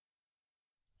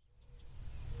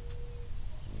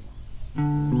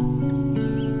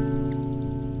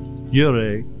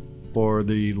Yure, or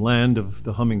the land of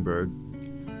the hummingbird,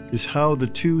 is how the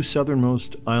two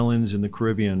southernmost islands in the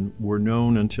Caribbean were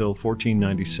known until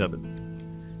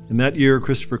 1497. In that year,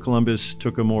 Christopher Columbus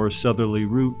took a more southerly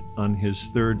route on his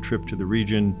third trip to the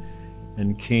region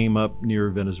and came up near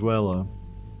Venezuela,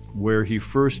 where he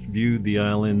first viewed the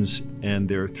islands and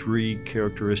their three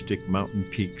characteristic mountain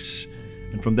peaks.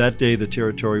 And from that day, the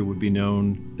territory would be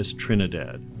known as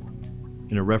Trinidad,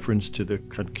 in a reference to the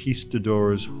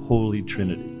conquistadors' Holy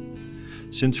Trinity.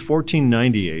 Since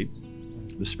 1498,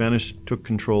 the Spanish took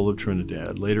control of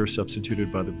Trinidad, later substituted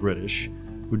by the British,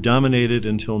 who dominated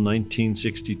until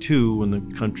 1962 when the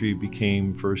country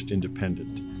became first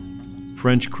independent.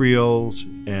 French Creoles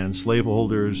and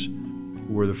slaveholders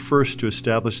were the first to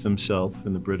establish themselves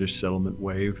in the British settlement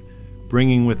wave,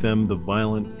 bringing with them the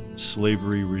violent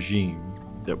slavery regime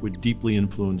that would deeply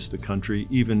influence the country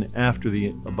even after the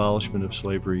abolishment of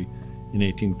slavery in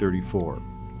 1834.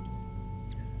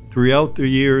 Throughout the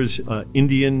years,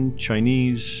 Indian,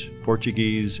 Chinese,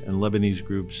 Portuguese, and Lebanese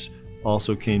groups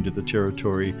also came to the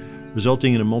territory,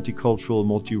 resulting in a multicultural,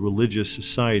 multi-religious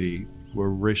society where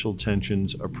racial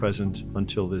tensions are present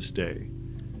until this day.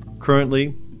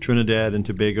 Currently, Trinidad and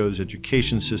Tobago's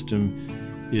education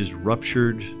system is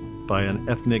ruptured by an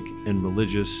ethnic and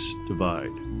religious divide.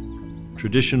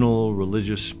 Traditional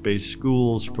religious-based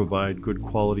schools provide good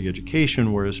quality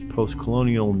education, whereas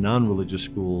post-colonial non-religious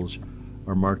schools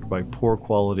are marked by poor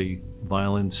quality,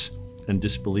 violence, and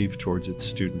disbelief towards its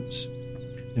students.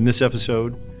 In this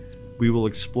episode, we will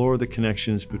explore the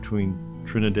connections between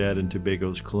Trinidad and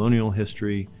Tobago's colonial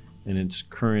history and its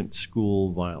current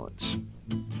school violence.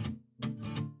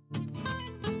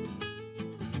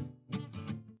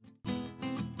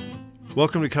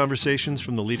 Welcome to Conversations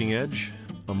from the Leading Edge,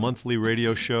 a monthly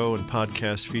radio show and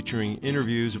podcast featuring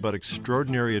interviews about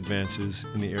extraordinary advances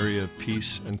in the area of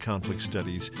peace and conflict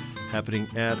studies happening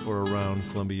at or around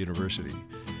Columbia University.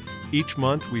 Each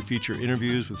month, we feature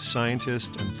interviews with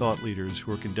scientists and thought leaders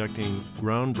who are conducting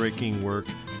groundbreaking work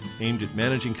aimed at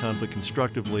managing conflict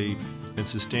constructively and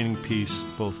sustaining peace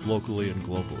both locally and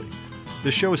globally.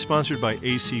 This show is sponsored by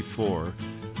AC4,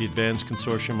 the Advanced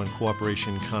Consortium on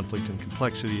Cooperation, Conflict, and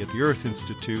Complexity at the Earth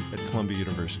Institute at Columbia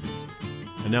University.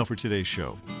 And now for today's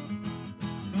show.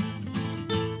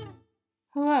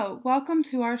 Hello, welcome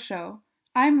to our show.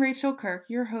 I'm Rachel Kirk,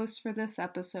 your host for this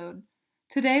episode.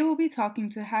 Today we'll be talking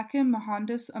to Hakim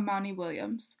Mohandas Amani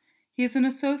Williams. He is an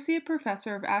associate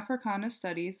professor of Africana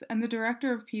Studies and the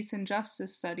director of Peace and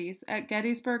Justice Studies at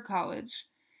Gettysburg College.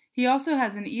 He also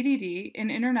has an EDD in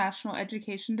International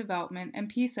Education Development and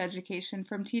Peace Education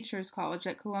from Teachers College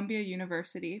at Columbia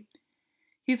University.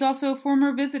 He's also a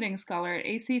former visiting scholar at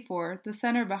AC4, the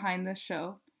center behind this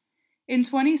show. In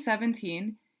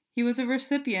 2017, he was a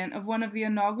recipient of one of the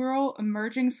inaugural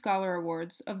Emerging Scholar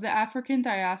Awards of the African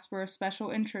Diaspora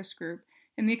Special Interest Group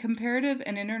in the Comparative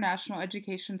and International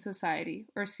Education Society,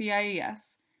 or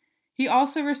CIES. He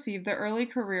also received the Early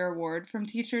Career Award from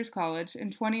Teachers College in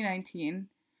 2019.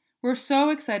 We're so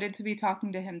excited to be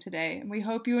talking to him today, and we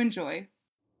hope you enjoy.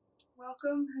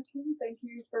 Welcome, Hakim. Thank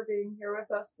you for being here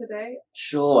with us today.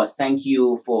 Sure. Thank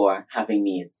you for having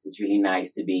me. It's really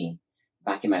nice to be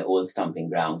back in my old stomping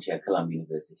grounds here at Columbia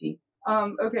University.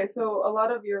 Okay, so a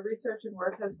lot of your research and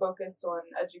work has focused on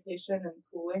education and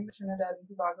schooling in Trinidad and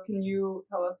Tobago. Can you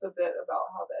tell us a bit about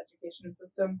how the education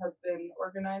system has been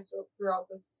organized throughout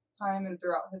this time and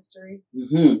throughout history?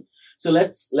 Mm-hmm. So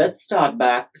let's start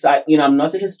back. So I'm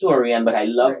not a historian, but I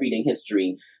love reading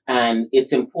history. And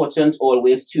it's important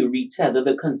always to retether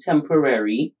the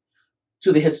contemporary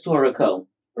to the historical,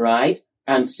 right?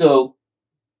 And so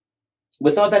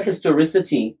without that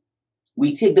historicity,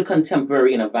 we take the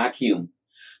contemporary in a vacuum.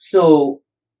 So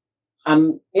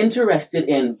I'm interested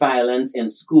in violence in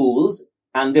schools,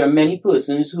 and there are many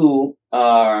persons who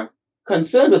are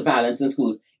concerned with violence in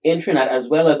schools in Trinidad as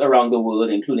well as around the world,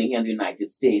 including here in the United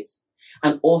States.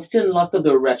 And often lots of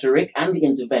the rhetoric and the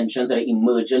interventions that are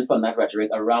emergent from that rhetoric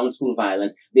around school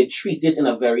violence, they treat it in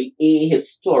a very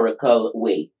ahistorical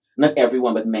way. Not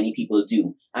everyone, but many people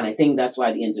do. And I think that's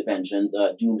why the interventions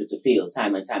are doomed to fail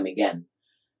time and time again.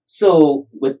 So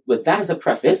with that as a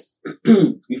preface,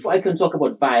 before I can talk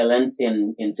about violence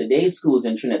in today's schools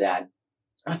in Trinidad,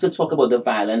 I have to talk about the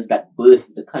violence that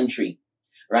birthed the country,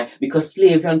 right? Because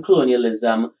slavery and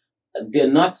colonialism,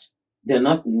 they're not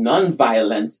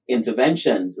non-violent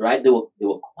interventions, right? They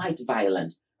were quite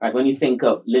violent, right? When you think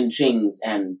of lynchings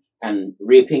and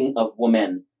raping of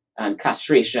women and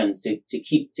castrations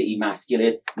to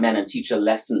emasculate men and teach a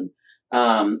lesson,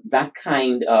 that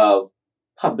kind of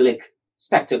public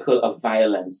spectacle of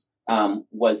violence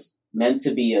was meant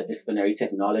to be a disciplinary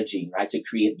technology, right, to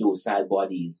create docile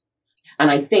bodies. And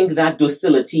I think that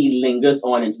docility lingers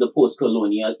on into the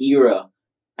post-colonial era.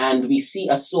 And we see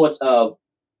a sort of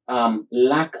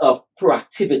lack of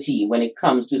proactivity when it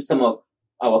comes to some of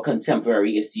our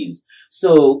contemporary issues.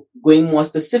 So going more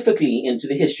specifically into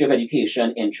the history of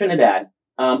education in Trinidad,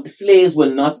 slaves were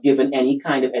not given any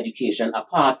kind of education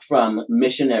apart from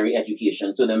missionary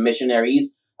education. So the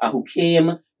missionaries who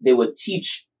came, they would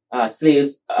teach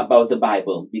slaves about the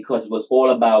Bible, because it was all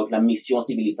about la mission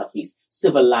civilisatrice,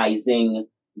 civilizing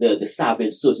the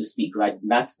savage, so to speak, right?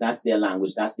 That's their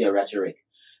language, that's their rhetoric.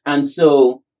 And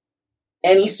so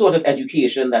any sort of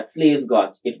education that slaves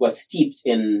got, it was steeped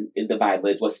in the Bible,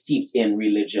 it was steeped in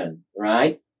religion,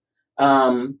 right?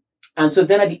 And so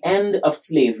then at the end of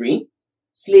slavery,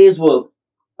 slaves were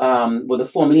the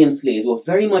formerly enslaved were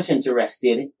very much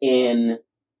interested in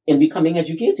becoming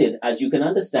educated, as you can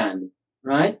understand,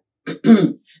 right?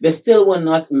 There still were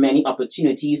not many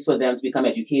opportunities for them to become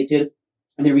educated.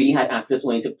 And they really had access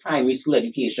only to primary school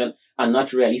education and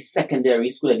not really secondary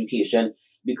school education,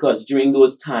 because during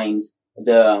those times,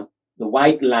 the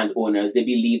white landowners, they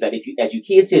believed that if you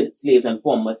educated slaves and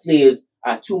former slaves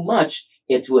too much,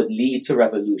 it would lead to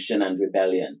revolution and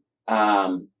rebellion.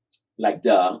 Like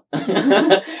duh.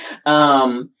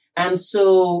 And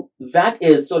so that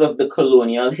is sort of the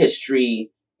colonial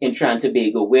history in Trinidad and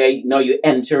Tobago, where now you're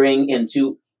entering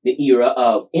into the era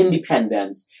of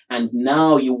independence, and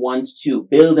now you want to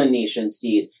build a nation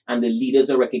state, and the leaders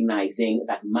are recognizing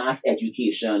that mass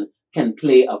education can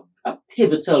play a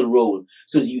pivotal role.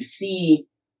 So as you see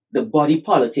the body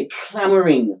politic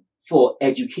clamoring for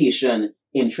education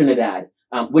in Trinidad,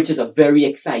 which is a very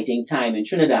exciting time in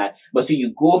Trinidad. But so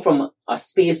you go from a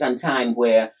space and time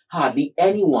where hardly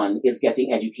anyone is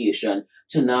getting education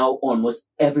to now almost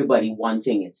everybody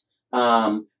wanting it.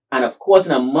 And of course,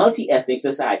 in a multi-ethnic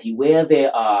society where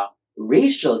there are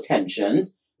racial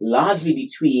tensions, largely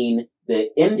between the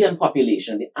Indian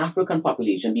population, the African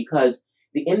population, because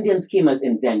the Indians came as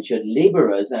indentured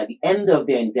laborers, and at the end of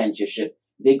their indentureship,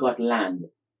 they got land.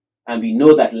 And we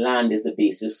know that land is the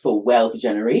basis for wealth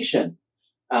generation.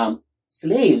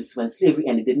 Slaves, when slavery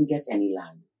ended, didn't get any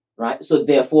land, right? So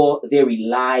therefore, they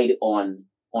relied on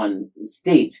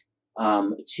state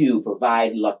to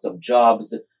provide lots of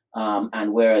jobs.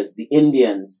 And whereas the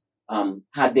Indians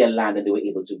had their land and they were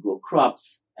able to grow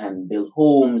crops and build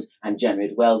homes and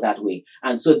generate wealth that way.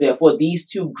 And so therefore, these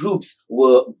two groups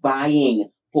were vying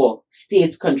for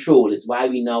state control. It's why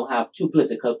we now have two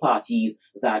political parties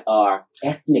that are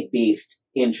ethnic based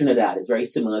in Trinidad. It's very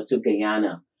similar to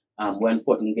Guyana. Where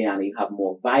unfortunately in Guyana you have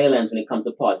more violence when it comes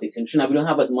to politics. In Trinidad, we don't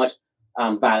have as much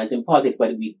violence in politics,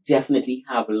 but we definitely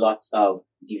have lots of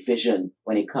division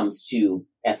when it comes to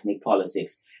ethnic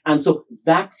politics. And so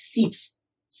that seeps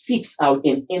out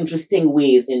in interesting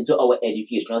ways into our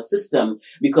educational system,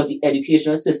 because the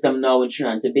educational system now in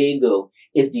Trinidad and Tobago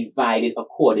is divided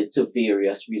according to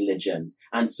various religions.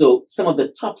 And so some of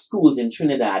the top schools in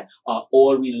Trinidad are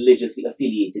all religiously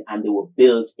affiliated, and they were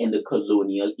built in the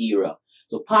colonial era.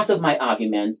 So part of my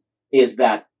argument is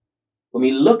that when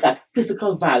we look at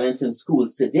physical violence in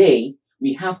schools today,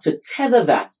 we have to tether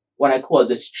that, what I call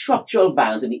the structural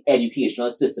violence in the educational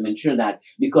system in Trinidad,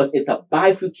 because it's a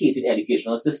bifurcated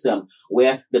educational system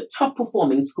where the top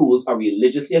performing schools are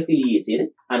religiously affiliated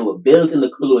and were built in the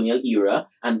colonial era,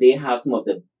 and they have some of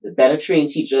the better trained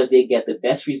teachers, they get the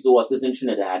best resources in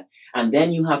Trinidad. And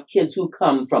then you have kids who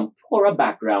come from poorer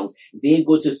backgrounds. They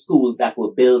go to schools that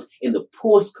were built in the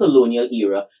post-colonial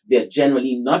era. They're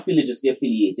generally not religiously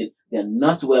affiliated. They're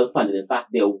not well funded. In fact,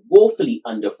 they're woefully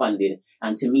underfunded.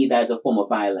 And to me, that is a form of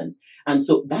violence. And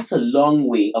so that's a long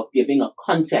way of giving a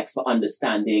context for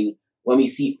understanding when we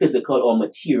see physical or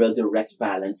material direct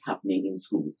violence happening in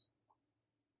schools.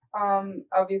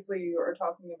 Obviously, you are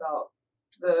talking about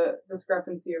the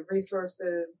discrepancy of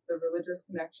resources, the religious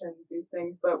connections, these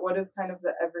things, but what is kind of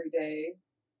the everyday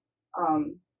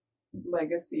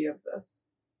legacy of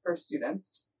this for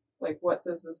students? Like,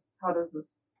 how does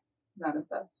this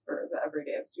manifest for the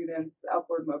everyday of students,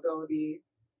 upward mobility,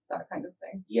 that kind of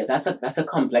thing? Yeah, that's a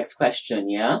complex question,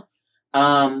 yeah?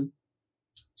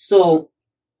 So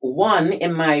one,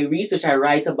 in my research, I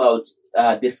write about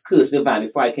discursive violence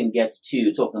before I can get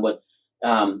to talking about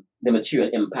the material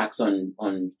impacts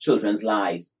on children's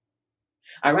lives.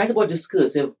 I write about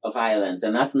discursive violence,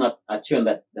 and that's not a term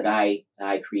that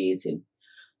I created.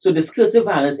 So discursive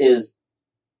violence is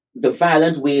the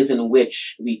violent ways in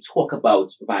which we talk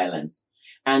about violence.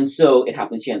 And so it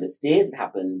happens here in the States, it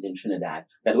happens in Trinidad,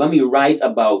 that when we write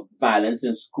about violence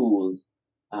in schools,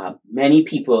 many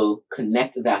people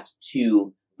connect that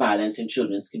to violence in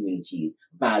children's communities,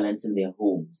 violence in their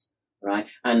homes. right?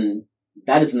 And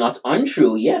that is not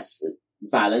untrue. Yes,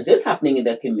 violence is happening in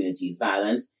their communities.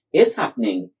 Violence is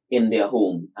happening in their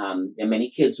home. There are many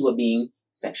kids who are being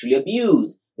sexually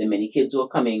abused. There are many kids who are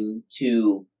coming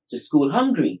to school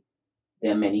hungry.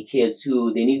 There are many kids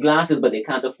who they need glasses, but they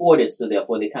can't afford it. So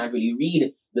therefore they can't really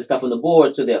read the stuff on the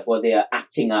board. So therefore they are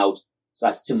acting out so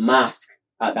as to mask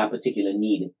that particular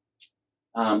need.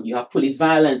 You have police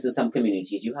violence in some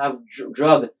communities. You have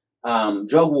drug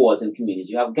wars in communities.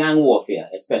 You have gang warfare,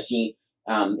 especially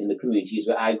in the communities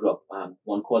where I grew up,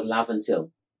 one called Laventille.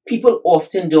 People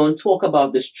often don't talk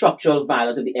about the structural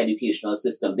violence of the educational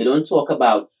system. They don't talk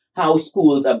about how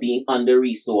schools are being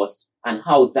under-resourced and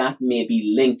how that may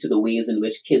be linked to the ways in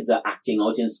which kids are acting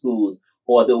out in schools,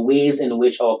 or the ways in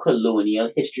which our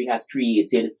colonial history has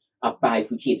created a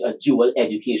bifurcated, a dual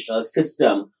educational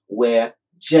system where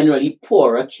generally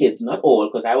poorer kids, not all,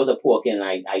 because I was a poor kid and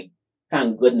I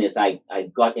thank goodness I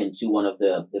got into one of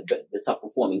the top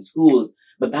performing schools,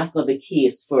 but that's not the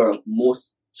case for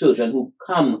most children who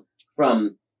come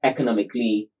from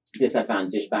economically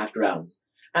disadvantaged backgrounds.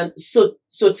 And so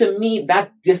to me,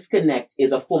 that disconnect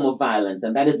is a form of violence,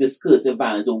 and that is discursive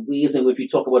violence, the ways in which we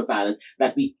talk about violence,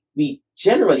 that we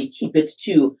generally keep it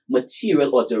to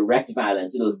material or direct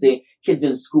violence. It'll say kids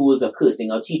in schools are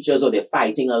cursing out teachers, or they're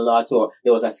fighting a lot, or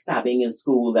there was a stabbing in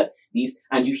school,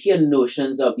 and you hear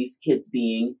notions of these kids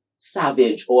being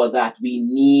savage, or that we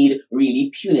need really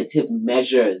punitive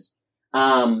measures.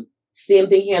 Same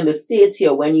thing here in the States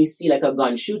here, when you see like a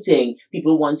gun shooting,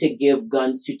 people want to give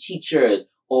guns to teachers,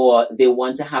 or they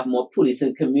want to have more police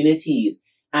in communities.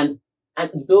 And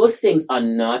those things are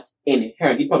not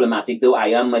inherently problematic, though I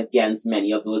am against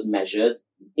many of those measures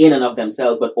in and of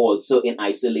themselves, but also in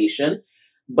isolation.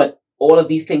 But all of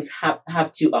these things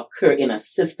have to occur in a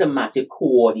systematic,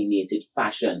 coordinated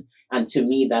fashion. And to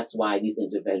me, that's why these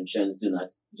interventions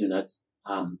do not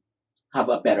have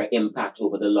a better impact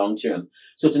over the long term.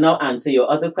 So to now answer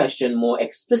your other question more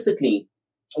explicitly,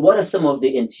 what are some of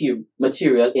the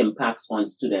material impacts on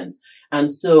students?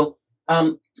 And so,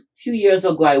 a few years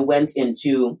ago,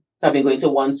 so I've been going to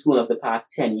one school of the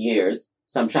past 10 years.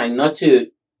 So I'm trying not to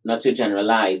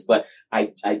generalize, but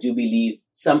I do believe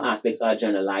some aspects are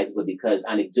generalizable, because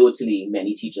anecdotally,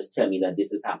 many teachers tell me that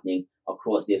this is happening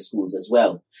across their schools as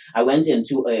well. I went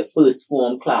into a first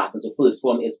form class, and so first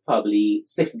form is probably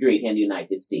 6th grade here in the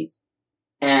United States.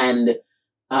 And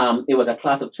it was a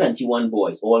class of 21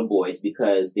 boys, all boys,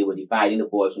 because they were dividing the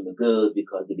boys from the girls,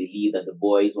 because they believed that the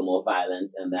boys were more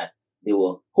violent and that they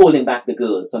were holding back the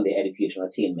girls from their educational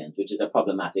attainment, which is a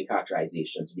problematic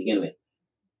characterization to begin with.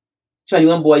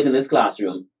 21 boys in this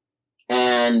classroom.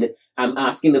 And I'm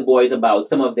asking the boys about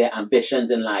some of their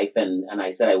ambitions in life. And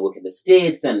I said, I work in the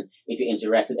States, and if you're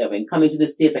interested ever in coming to the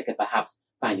States, I could perhaps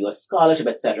find you a scholarship,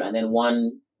 etc. And then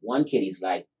one kid, he's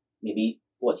like maybe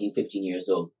 14, 15 years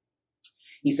old.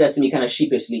 He says to me kind of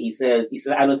sheepishly, he says,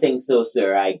 I don't think so,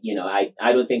 sir. I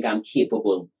don't think I'm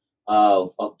capable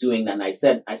of doing that. And I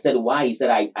said, why? He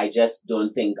said, I just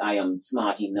don't think I am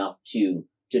smart enough to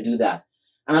do that.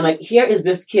 And I'm like, here is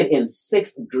this kid in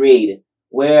 6th grade,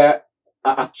 where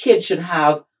a kid should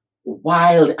have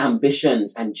wild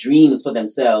ambitions and dreams for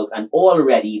themselves. And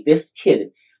already this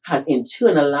kid has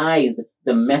internalized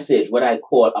the message, what I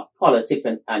call a politics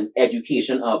and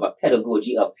education of a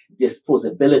pedagogy of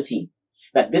disposability.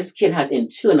 That this kid has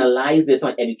internalized this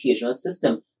on educational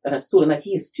system that has told him that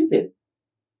he is stupid,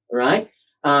 right?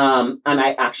 And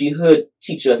I actually heard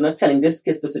teachers, not telling this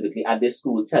kid specifically at this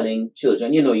school, telling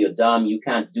children, you're dumb, you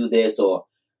can't do this, or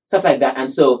stuff like that.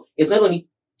 And so it's not only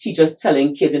teachers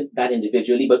telling kids that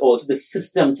individually, but also the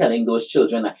system telling those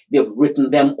children that they've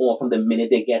written them off from the minute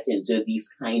they get into these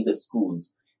kinds of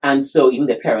schools. And so even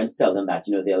their parents tell them that,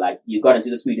 they're like, you got into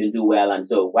the school, you didn't do well, and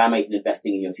so why am I even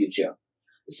investing in your future?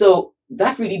 So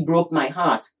that really broke my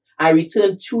heart. I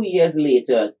returned 2 years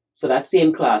later for that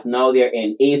same class. Now they're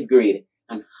in 8th grade,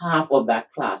 and half of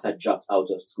that class had dropped out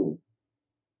of school.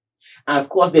 And of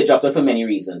course, they dropped out for many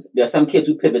reasons. There are some kids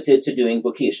who pivoted to doing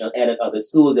vocational ed at other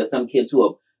schools. There are some kids who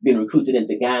have been recruited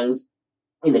into gangs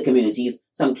in the communities.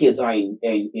 Some kids are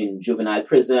in juvenile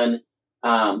prison.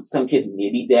 Some kids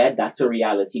may be dead. That's a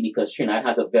reality, because Trinidad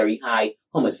has a very high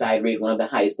homicide rate, one of the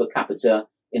highest per capita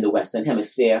in the Western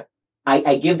Hemisphere.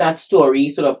 I give that story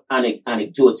sort of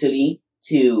anecdotally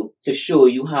to show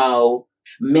you how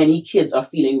many kids are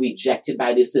feeling rejected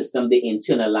by the system. They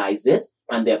internalize it,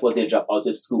 and therefore they drop out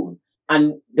of school.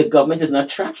 And the government is not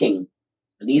tracking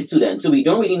these students. So we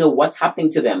don't really know what's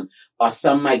happening to them. Are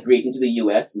some migrating to the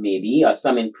US? Maybe. Are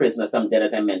some in prison? Or some dead,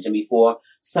 as I mentioned before?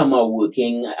 Some are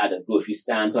working at a grocery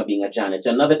stand, some are being a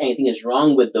janitor. Not that anything is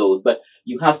wrong with those, but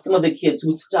you have some of the kids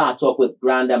who start off with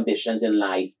grand ambitions in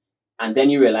life, And then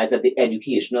you realize that the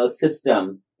educational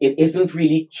system, it isn't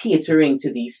really catering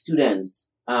to these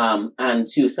students, and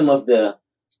to some of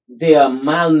they are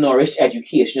malnourished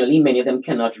educationally. Many of them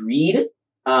cannot read.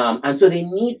 And so they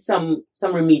need some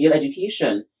remedial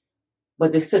education,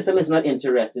 but the system is not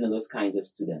interested in those kinds of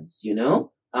students, you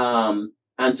know?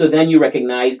 And so then you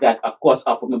recognize that, of course,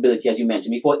 upward mobility, as you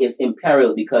mentioned before, is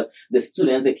imperiled because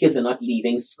the kids are not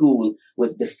leaving school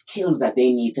with the skills that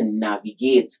they need to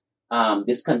navigate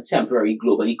this contemporary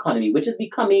global economy, which is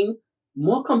becoming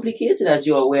more complicated, as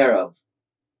you're aware of.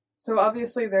 So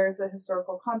obviously there's a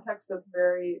historical context that's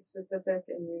very specific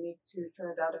and unique to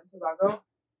Trinidad and Tobago,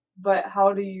 but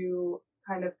how do you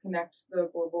kind of connect the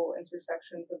global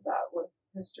intersections of that with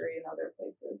history in other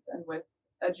places and with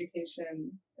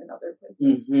education in other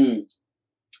places? Mm-hmm.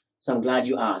 So I'm glad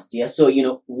you asked. Yeah. So,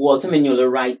 Walter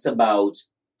Mignolo writes about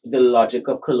the logic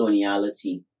of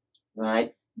coloniality,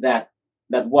 right? That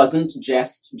wasn't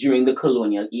just during the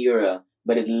colonial era,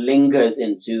 but it lingers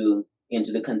into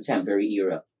the contemporary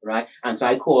era, right? And so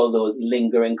I call those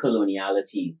lingering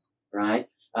colonialities, right?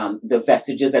 The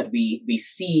vestiges that we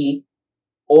see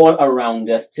all around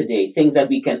us today, things that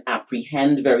we can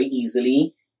apprehend very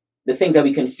easily, the things that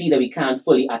we can feel that we can't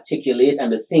fully articulate,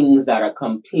 and the things that are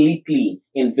completely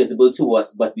invisible to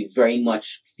us, but we very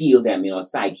much feel them in our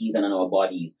psyches and in our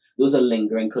bodies. Those are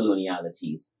lingering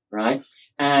colonialities, right?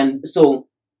 And so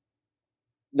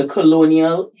the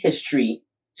colonial history,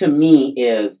 to me,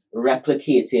 is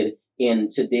replicated in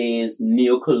today's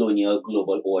neo-colonial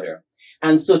global order.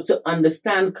 And so to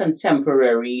understand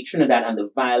contemporary Trinidad and the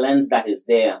violence that is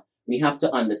there, we have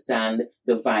to understand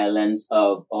the violence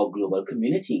of our global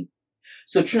community.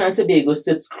 So Trinidad and Tobago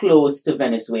sits close to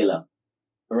Venezuela,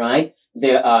 right?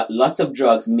 There are lots of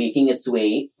drugs making its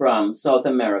way from South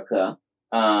America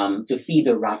to feed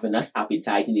the ravenous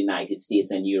appetite in the United States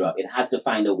and Europe. It has to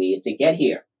find a way to get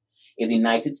here. In the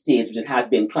United States, which it has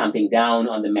been clamping down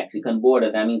on the Mexican border,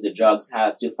 that means the drugs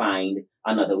have to find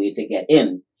another way to get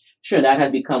in. Trinidad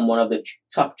has become one of the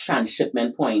top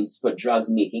transshipment points for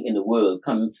drugs making in the world,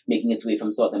 making its way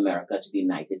from South America to the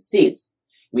United States.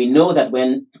 We know that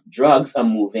when drugs are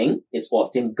moving, it's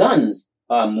often guns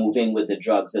are moving with the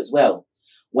drugs as well.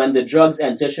 When the drugs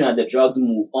enter Trinidad, the drugs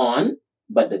move on,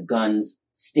 but the guns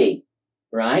stay,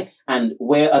 right? And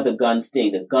where are the guns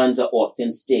staying? The guns are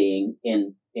often staying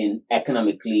in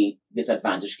economically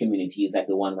disadvantaged communities like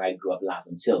the one where I grew up,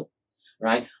 Laventille,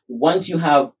 right? Once you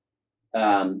have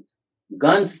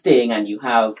guns staying and you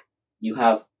have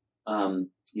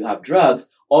drugs,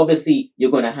 obviously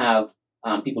you're going to have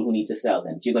people who need to sell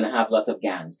them. So you're going to have lots of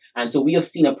gangs. And so we have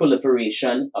seen a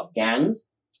proliferation of gangs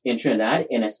in Trinidad,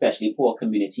 in especially poor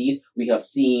communities. We have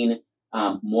seen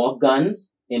more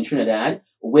guns in Trinidad,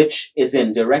 which is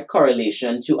in direct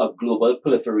correlation to a global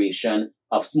proliferation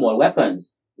of small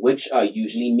weapons, which are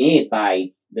usually made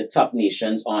by the top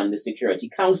nations on the Security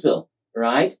Council,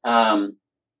 right? And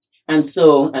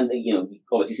you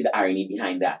obviously see the irony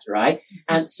behind that, right?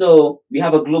 And so we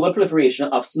have a global proliferation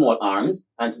of small arms.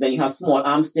 And so then you have small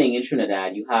arms staying in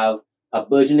Trinidad. You have a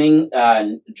burgeoning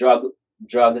drug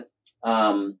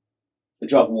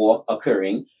war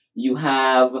occurring. You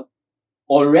have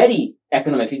already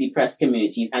economically depressed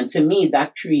communities. And to me,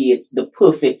 that creates the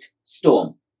perfect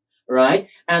storm, right?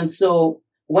 And so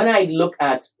when I look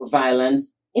at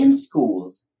violence in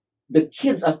schools, the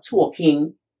kids are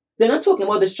they're not talking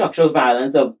about the structural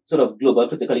violence of sort of global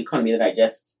political economy that I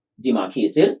just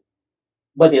demarcated,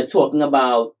 but they're talking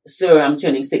about, sir, I'm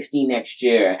turning 16 next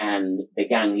year and the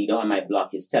gang leader on my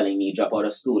block is telling me drop out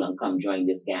of school and come join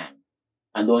this gang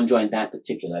and don't join that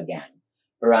particular gang,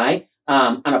 right?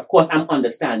 And of course, I'm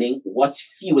understanding what's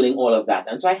fueling all of that.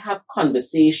 And so I have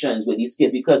conversations with these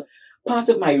kids because part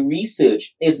of my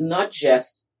research is not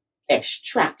just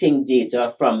extracting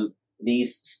data from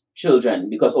these children,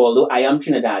 because although I am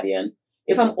Trinidadian,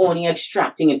 if I'm only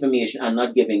extracting information and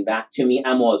not giving back to me,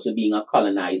 I'm also being a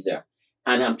colonizer.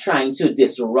 And I'm trying to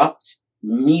disrupt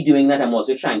me doing that. I'm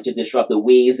also trying to disrupt the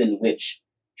ways in which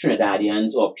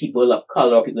Trinidadians or people of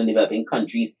color or people in developing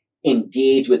countries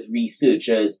engage with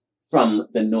researchers from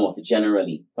the North,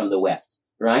 generally from the West,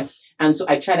 right? And so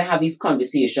I try to have these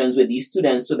conversations with these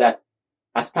students so that,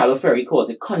 as Paulo Freire calls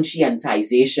it,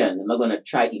 conscientization. I'm not going to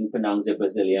try to even pronounce the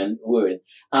Brazilian word.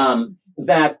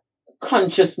 That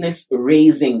consciousness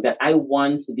raising, that I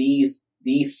want these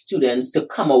students to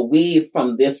come away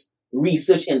from this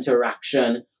research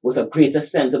interaction with a greater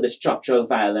sense of the structural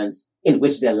violence in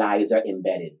which their lives are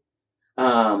embedded.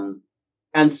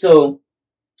 And so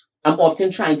I'm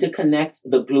often trying to connect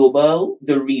the global,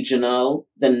 the regional,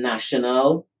 the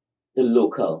national, the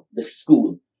local, the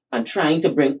school, and trying to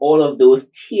bring all of those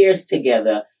tiers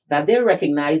together, that they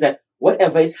recognize that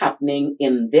whatever is happening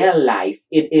in their life,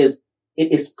 it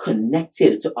is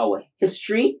connected to our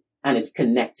history and it's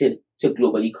connected to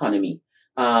global economy.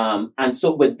 And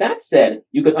so with that said,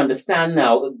 you could understand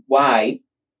now why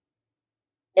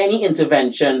any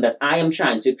intervention that I am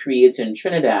trying to create in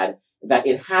Trinidad, that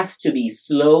it has to be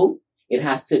slow, it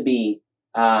has to be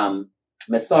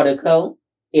methodical,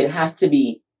 it has to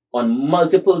be on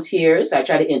multiple tiers. I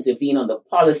try to intervene on the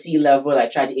policy level, I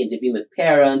try to intervene with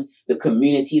parents, the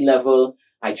community level,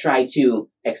 I try to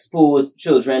expose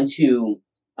children to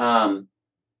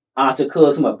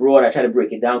articles from abroad. I try to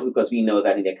break it down because we know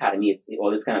that in the academy, it's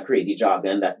all this kind of crazy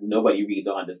jargon that nobody reads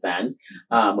or understands.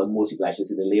 But most people, I should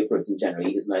say, the layperson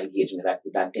generally is not engaging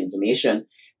with that information.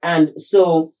 And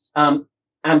so,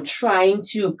 I'm trying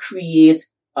to create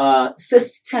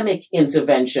systemic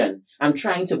intervention. I'm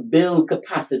trying to build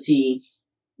capacity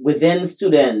within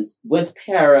students, with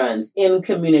parents, in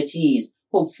communities,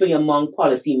 hopefully among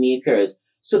policymakers,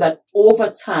 so that over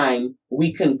time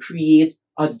we can create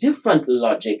a different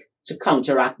logic to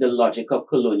counteract the logic of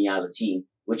coloniality,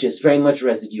 which is very much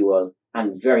residual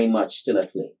and very much still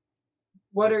at play.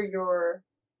 What are your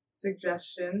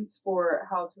suggestions for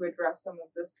how to address some of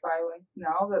this violence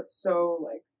now that's so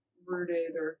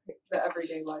rooted or the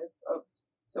everyday life of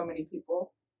so many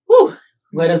people? Whew,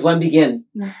 where does one begin?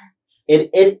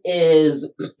 It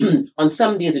is on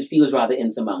some days it feels rather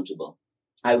insurmountable.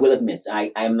 I will admit,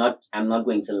 I'm not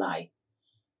going to lie.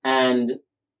 And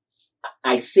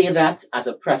I say that as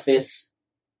a preface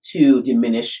to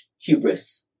diminish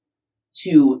hubris,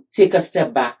 to take a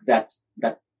step back that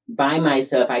by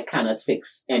myself I cannot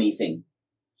fix anything,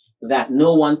 that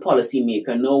no one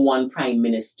policymaker, no one prime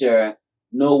minister,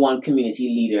 no one community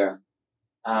leader,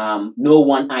 no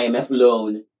one IMF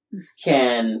loan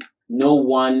no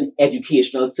one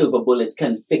educational silver bullet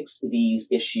can fix these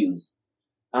issues.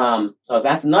 So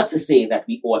that's not to say that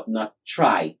we ought not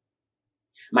try.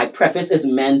 My preface is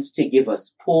meant to give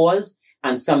us pause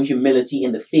and some humility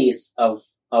in the face of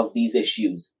these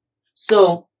issues.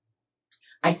 So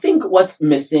I think what's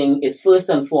missing is first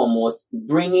and foremost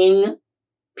bringing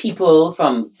people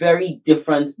from very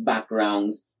different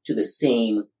backgrounds to the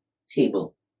same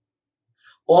table.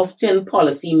 Often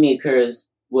policymakers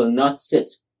will not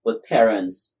sit with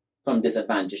parents from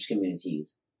disadvantaged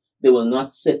communities. They will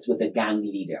not sit with a gang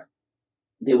leader.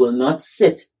 They will not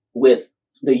sit with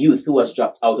the youth who has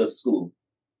dropped out of school.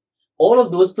 All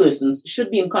of those persons should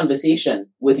be in conversation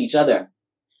with each other.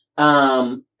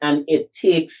 And it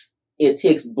takes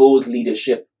bold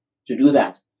leadership to do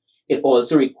that. It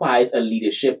also requires a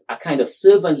leadership, a kind of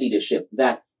servant leadership,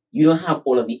 that you don't have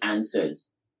all of the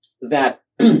answers. That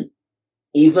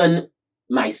even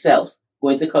myself,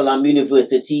 going to Columbia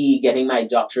University, getting my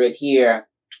doctorate here,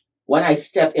 when I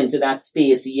step into that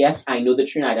space, yes, I know the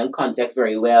Trinidadian context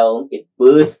very well. It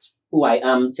birthed who I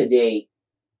am today.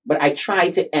 But I try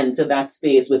to enter that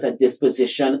space with a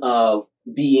disposition of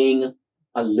being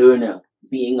a learner,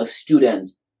 being a student.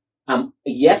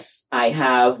 Yes, I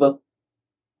have, I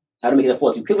don't make it a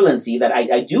false equivalency, that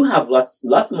I do have lots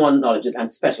more knowledges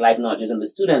and specialized knowledges than the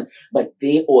students, but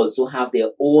they also have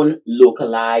their own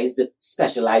localized,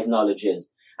 specialized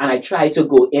knowledges. And I try to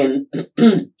go in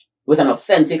with an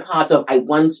authentic heart of, I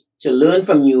want to learn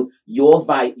from you. Your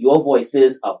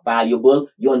voices are valuable.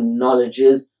 Your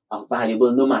knowledges are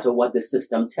valuable no matter what the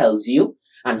system tells you.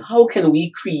 And how can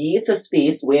we create a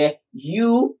space where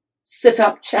you sit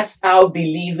up, chest out,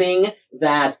 believing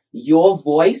that your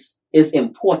voice is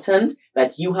important,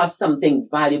 that you have something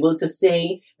valuable to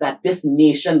say, that this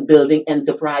nation building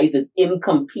enterprise is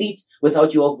incomplete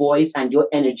without your voice and your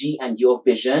energy and your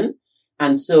vision.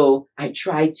 And so I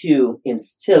try to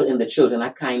instill in the children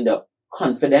a kind of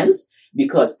confidence,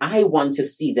 because I want to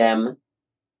see them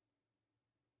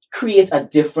create a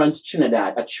different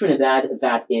Trinidad, a Trinidad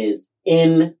that is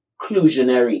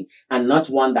inclusionary and not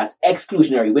one that's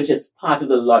exclusionary, which is part of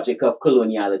the logic of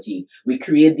coloniality. We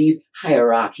create these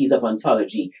hierarchies of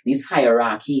ontology, these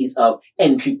hierarchies of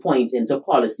entry point into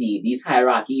policy, these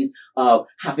hierarchies of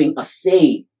having a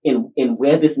say in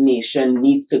where this nation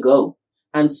needs to go.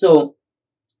 And so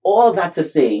all that to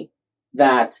say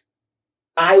that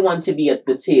I want to be at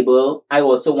the table. I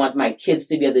also want my kids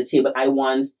to be at the table. I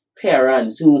want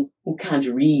parents who can't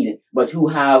read, but who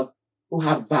have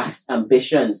vast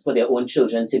ambitions for their own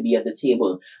children to be at the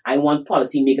table. I want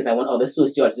policymakers, I want other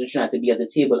sociologists to be at the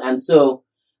table. And so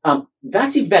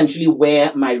that's eventually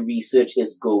where my research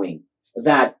is going.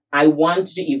 That I want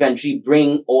to eventually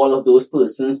bring all of those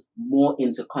persons more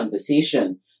into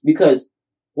conversation. Because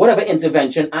whatever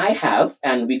intervention I have,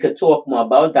 and we could talk more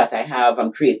about that,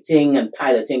 I'm creating and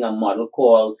piloting a model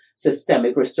called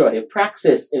systemic restorative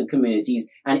praxis in communities,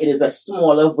 and it is a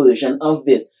smaller version of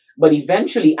this. But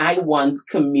eventually, I want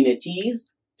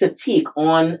communities to take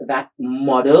on that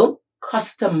model,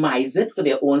 customize it for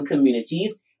their own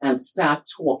communities, and start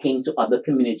talking to other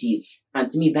communities. And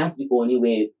to me, that's the only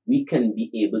way we can be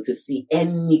able to see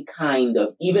any kind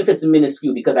of, even if it's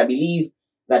minuscule, because I believe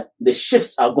that the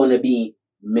shifts are going to be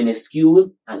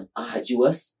minuscule and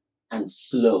arduous and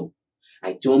slow.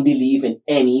 I don't believe in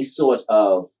any sort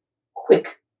of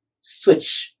quick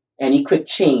switch, any quick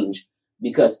change,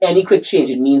 because any quick change,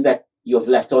 it means that you have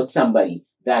left out somebody,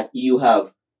 that you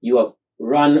have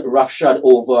run roughshod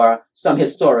over some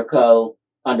historical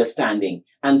understanding.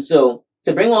 And so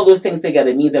to bring all those things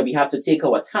together means that we have to take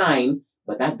our time,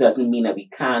 but that doesn't mean that we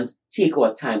can't take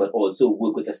our time, but also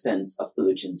work with a sense of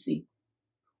urgency.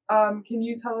 Can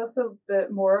you tell us a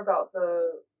bit more about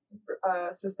the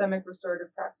systemic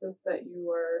restorative praxis that you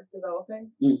were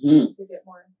developing to get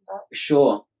more into that?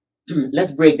 Sure.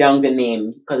 Let's break down the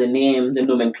name, because the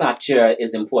nomenclature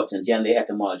is important, and the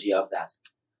etymology of that.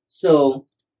 So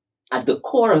at the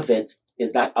core of it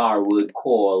is that R word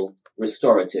called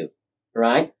restorative,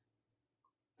 right?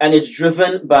 And it's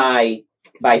driven by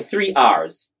 3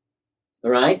 R's,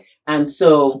 right? And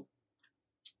so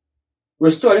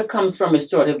restorative comes from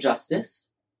restorative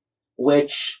justice,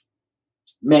 which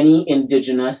many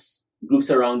indigenous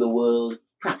groups around the world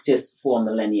practiced for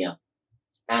millennia.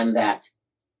 And that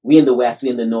we in the West, we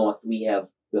in the North,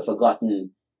 we've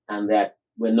forgotten, and that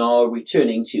we're now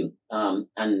returning to.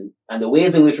 And the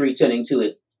ways in which we're returning to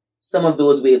it, some of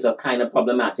those ways are kind of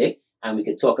problematic, and we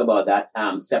could talk about that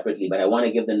separately, but I want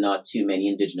to give the nod to many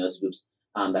indigenous groups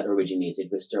that originated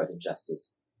restorative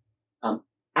justice.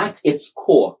 At its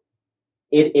core,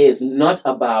 it is not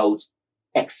about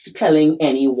expelling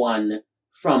anyone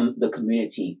from the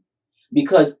community,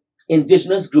 because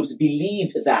indigenous groups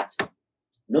believed that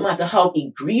no matter how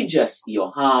egregious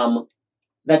your harm,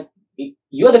 that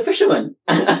you're the fisherman.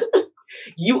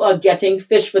 You are getting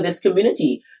fish for this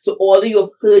community. So although you have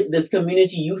hurt this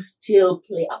community, you still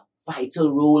play a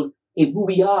vital role in who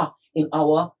we are, in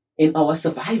our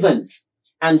survivance.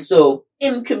 And so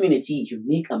in community, you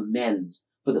make amends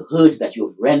for the hurt that you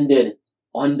have rendered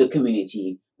on the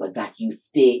community, but that you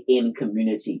stay in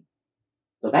community.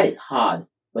 So that is hard,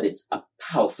 but it's a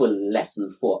powerful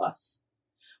lesson for us.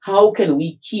 How can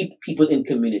we keep people in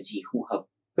community who have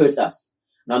hurt us?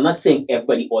 Now, I'm not saying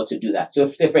everybody ought to do that. So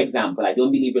if, say, for example, I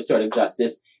don't believe restorative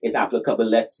justice is applicable,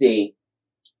 let's say,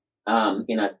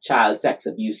 in a child sex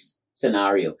abuse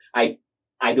scenario. I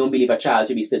don't believe a child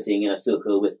should be sitting in a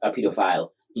circle with a pedophile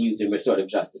using restorative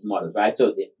justice models, right?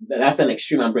 So that's an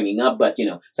extreme I'm bringing up, but,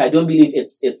 so I don't believe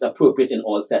it's appropriate in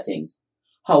all settings.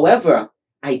 However,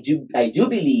 I do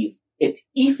believe its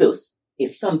ethos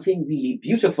is something really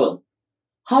beautiful.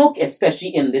 How, especially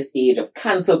in this age of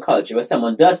cancel culture, where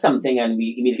someone does something and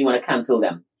we immediately want to cancel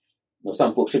them.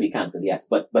 Some folks should be canceled, yes,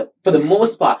 but for the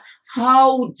most part,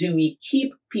 how do we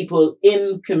keep people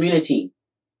in community,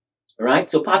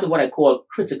 right? So part of what I call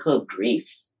critical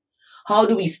grace. How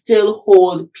do we still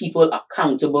hold people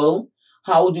accountable?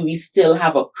 How do we still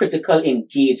have a critical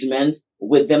engagement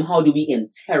with them? How do we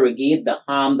interrogate the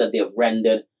harm that they've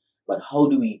rendered? But how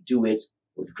do we do it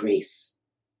with grace,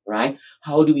 right?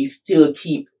 How do we still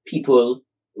keep people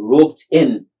roped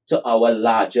in to our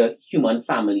larger human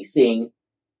family, saying,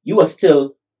 you are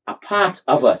still a part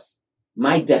of us.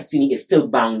 My destiny is still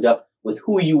bound up with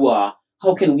who you are.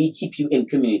 How can we keep you in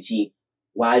community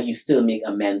while you still make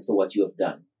amends for what you have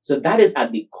done? So that is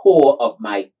at the core of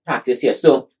my practice here.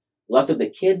 So lots of the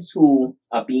kids who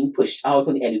are being pushed out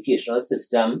from the educational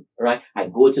system, right? I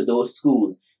go to those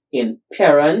schools. In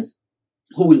parents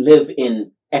who live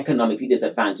in economically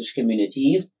disadvantaged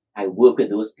communities, I work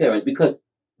with those parents, because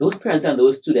those parents and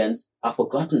those students are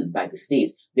forgotten by the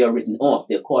state. They are written off.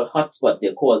 They're called hotspots.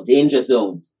 They're called danger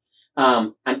zones.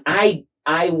 And I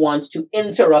want to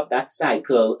interrupt that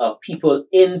cycle of people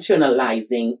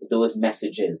internalizing those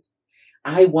messages.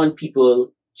 I want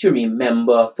people to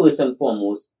remember, first and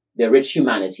foremost, their rich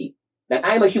humanity, that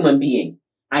I'm a human being.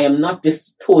 I am not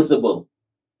disposable.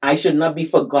 I should not be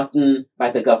forgotten by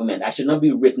the government. I should not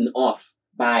be written off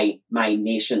by my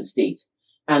nation state.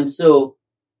 And so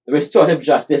restorative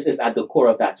justice is at the core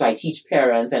of that. So I teach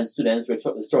parents and students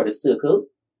restorative circles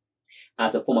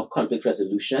as a form of conflict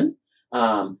resolution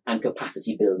and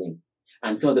capacity building.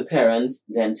 And some of the parents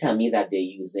then tell me that they're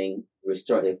using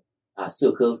restorative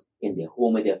circles in their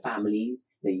home with their families.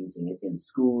 They're using it in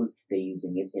schools. They're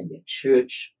using it in their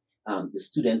church. The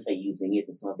students are using it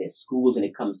in some of their schools when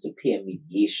it comes to peer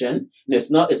mediation.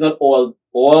 It's not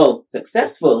all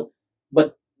successful,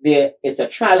 but it's a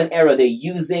trial and error. They're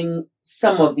using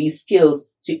some of these skills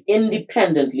to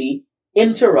independently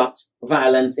interrupt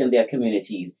violence in their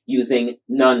communities using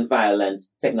non-violent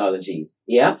technologies.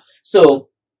 Yeah. So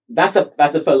that's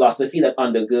a philosophy that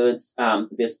undergirds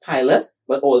this pilot,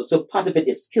 but also part of it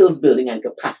is skills building and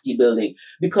capacity building.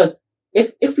 Because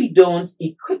if we don't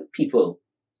equip people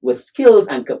with skills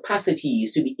and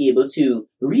capacities to be able to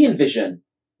re-envision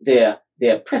their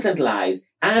present lives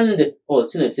and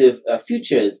alternative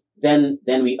futures, then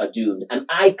we are doomed. And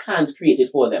I can't create it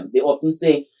for them. They often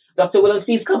say, Dr. Williams,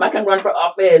 please come back and run for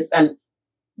office. And,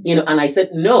 and I said,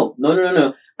 no.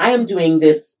 I am doing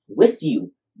this with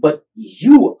you, but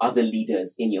you are the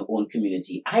leaders in your own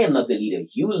community. I am not the leader.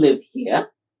 You live here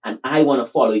and I want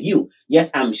to follow you.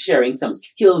 Yes, I'm sharing some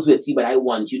skills with you, but I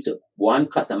want you to, one,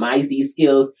 customize these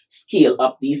skills, scale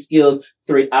up these skills,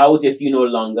 throw it out if you no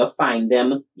longer find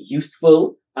them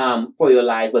useful for your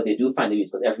lives, but they do find them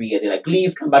useful because every year they're like,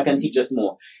 please come back and teach us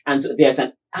more. And so there's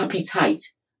an appetite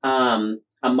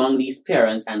among these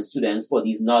parents and students for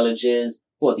these knowledges,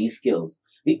 for these skills.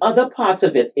 The other part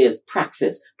of it is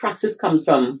praxis. Praxis comes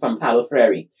from Paulo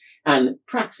Freire. And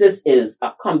praxis is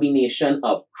a combination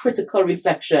of critical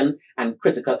reflection and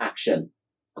critical action.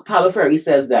 Paulo Freire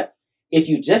says that if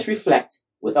you just reflect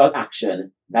without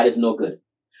action, that is no good.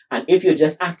 And if you're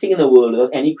just acting in the world without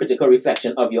any critical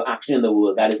reflection of your action in the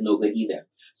world, that is no good either.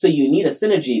 So you need a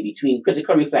synergy between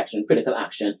critical reflection and critical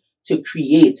action to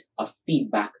create a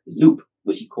feedback loop,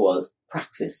 which he calls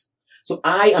praxis. So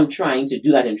I am trying to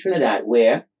do that in Trinidad,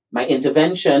 where my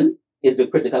intervention is the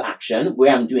critical action,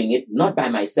 where I'm doing it not by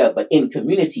myself, but in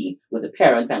community with the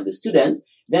parents and the students.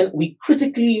 Then we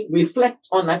critically reflect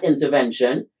on that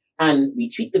intervention and we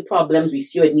treat the problems, we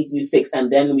see how it needs to be fixed,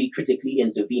 and then we critically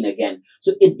intervene again.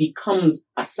 So it becomes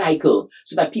a cycle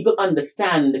so that people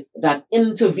understand that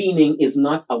intervening is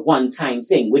not a one-time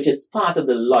thing, which is part of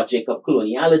the logic of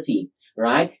coloniality,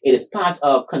 right? It is part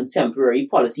of contemporary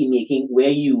policy making where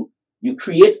you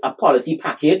create a policy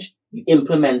package, you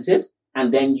implement it,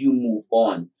 and then you move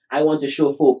on. I want to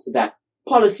show folks that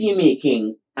policy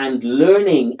making and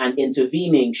learning and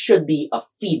intervening should be a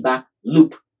feedback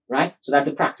loop, right? So that's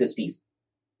a praxis piece.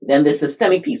 Then the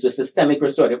systemic piece with systemic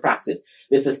restorative praxis.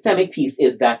 The systemic piece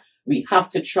is that we have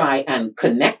to try and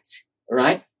connect,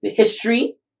 right, the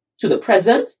history to the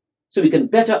present so we can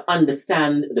better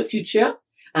understand the future.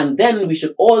 And then we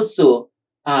should also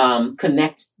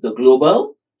connect the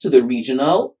global to the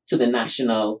regional, to the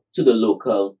national, to the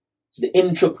local, to the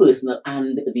intrapersonal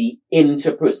and the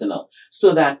interpersonal,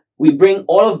 so that we bring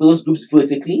all of those groups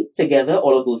vertically together,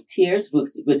 all of those tiers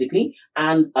vertically,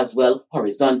 and as well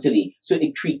horizontally. So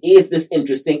it creates this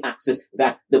interesting axis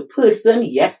that the person,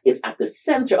 yes, is at the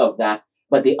center of that,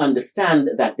 but they understand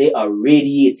that they are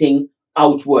radiating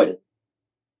outward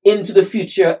into the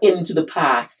future, into the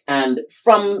past, and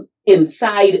from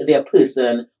inside their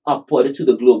person upward to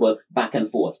the global, back and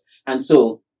forth. And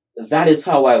so that is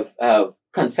how I've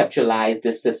conceptualized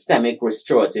this systemic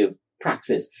restorative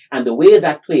praxis. And the way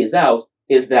that plays out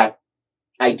is that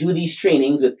I do these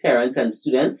trainings with parents and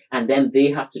students, and then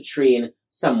they have to train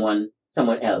someone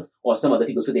else or some other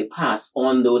people. So they pass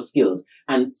on those skills.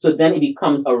 And so then it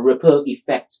becomes a ripple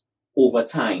effect over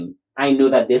time. I know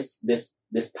that this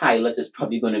pilot is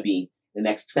probably going to be the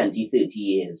next 20, 30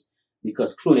 years,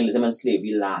 because colonialism and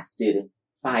slavery lasted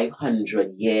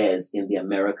 500 years in the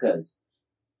Americas.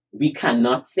 We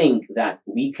cannot think that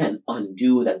we can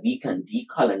undo, that we can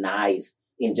decolonize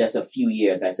in just a few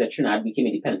years. I said Trinidad became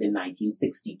independent in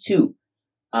 1962.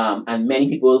 And many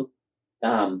people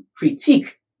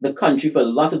critique the country for a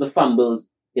lot of the fumbles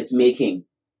it's making.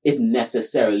 It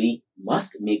necessarily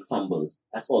must make fumbles.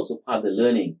 That's also part of the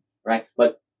learning, right?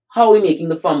 But how are we making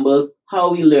the fumbles? How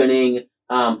are we learning?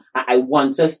 I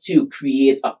want us to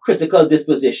create a critical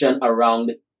disposition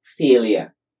around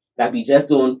failure. That we just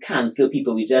don't cancel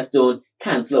people. We just don't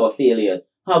cancel our failures.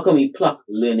 How can we pluck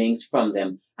learnings from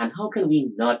them? And how can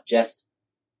we not just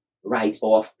write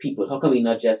off people? How can we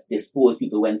not just dispose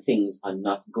people when things are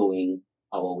not going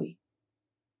our way?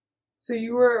 So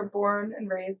you were born and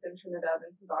raised in Trinidad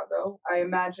and Tobago. I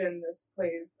imagine this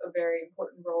plays a very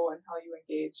important role in how you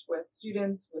engage with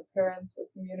students, with parents, with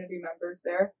community members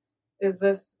there. Is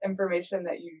this information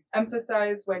that you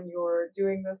emphasize when you're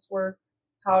doing this work?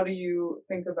 How do you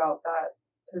think about that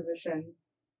position?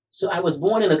 So I was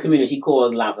born in a community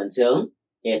called Laventille.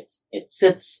 It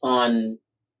sits on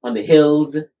the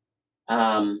hills.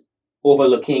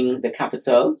 overlooking the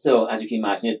capital. So as you can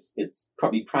imagine, it's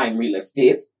probably prime real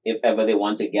estate if ever they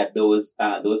want to get those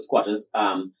squatters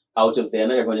out of there.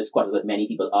 Not everyone is squatters, but many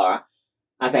people are.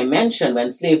 As I mentioned, when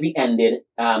slavery ended,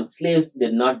 slaves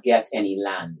did not get any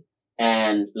land.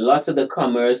 And lots of the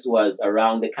commerce was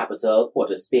around the capital,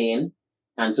 Port of Spain.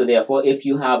 And so therefore, if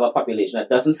you have a population that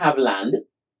doesn't have land,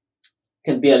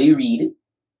 can barely read,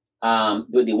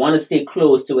 but they want to stay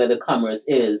close to where the commerce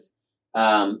is,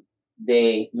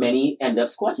 many end up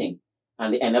squatting.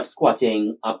 And they end up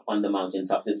squatting up on the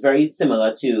mountaintops. It's very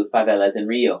similar to favelas in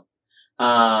Rio.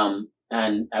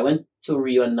 And I went to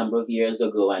Rio a number of years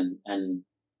ago, and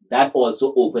that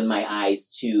also opened my eyes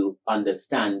to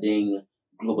understanding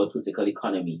global political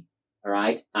economy, all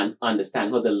right? And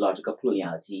understand how the logic of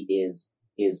coloniality is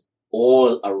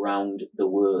all around the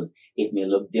world. It may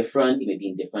look different, it may be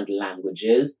in different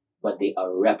languages, but they are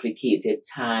replicated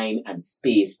time and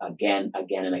space again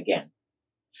and again.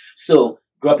 So,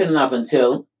 grew up in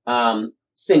Laventille,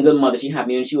 single mother. She had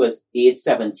me when she was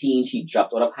 17. She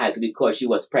dropped out of high school because she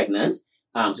was pregnant.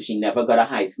 So she never got a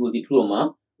high school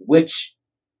diploma, which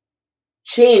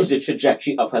changed the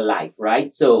trajectory of her life,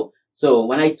 right? So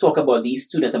when I talk about these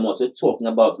students, I'm also talking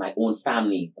about my own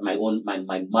family, my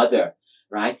mother,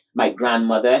 right? My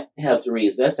grandmother helped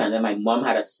raise us, and then my mom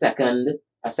had a second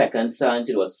son.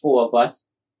 So there was 4 of us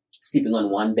sleeping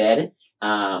on one bed,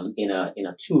 in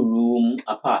a 2-room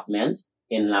apartment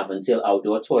in Laventille,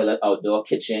 outdoor toilet, outdoor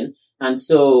kitchen. And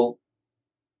so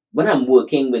when I'm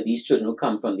working with these children who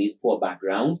come from these poor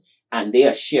backgrounds, and they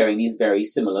are sharing these very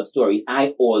similar stories,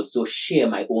 I also share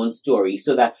my own story,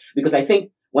 so that, because I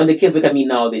think when the kids look at me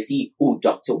now, they see,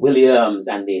 Dr. Williams,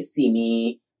 and they see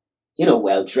me,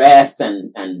 well dressed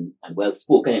and well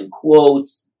spoken in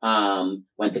quotes.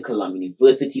 Went to Columbia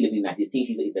University, lived in the United States.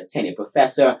 He's a tenured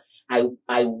professor.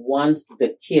 I want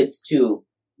the kids to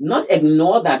not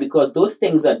ignore that, because those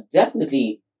things are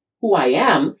definitely who I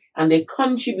am, and they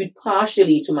contribute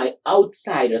partially to my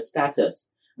outsider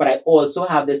status. But I also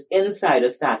have this insider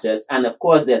status, and of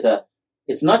course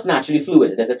it's not naturally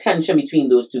fluid. There's a tension between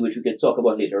those two, which we could talk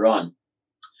about later on.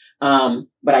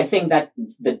 But I think that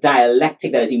the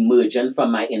dialectic that is emergent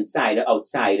from my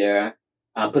insider-outsider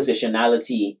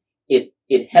positionality,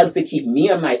 it helps to keep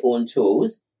me on my own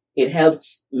toes. It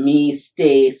helps me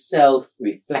stay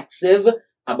self-reflexive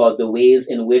about the ways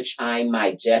in which I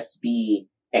might just be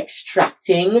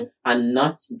extracting and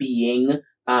not giving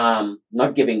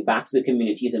back to the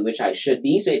communities in which I should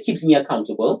be. So it keeps me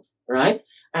accountable, right?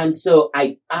 And so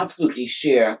I absolutely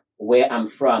share where I'm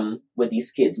from with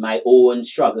these kids, my own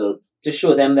struggles, to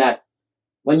show them that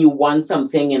when you want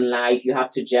something in life, you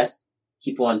have to just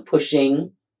keep on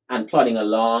pushing and plodding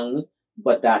along,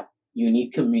 but that you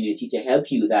need community to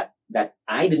help you, that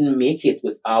I didn't make it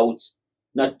without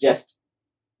not just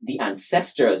the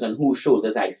ancestors on whose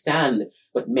shoulders I stand,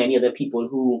 but many other people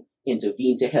who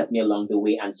intervene to help me along the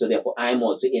way. And so therefore I'm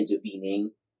also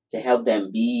intervening to help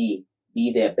them be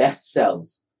their best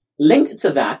selves. Linked to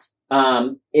that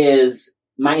is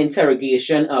my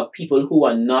interrogation of people who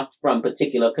are not from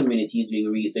particular communities doing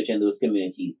research in those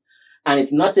communities. And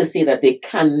it's not to say that they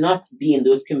cannot be in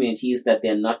those communities that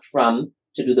they're not from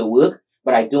to do the work,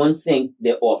 but I don't think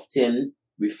they're often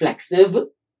reflexive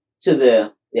to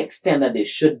the extent that they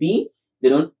should be. They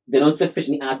don't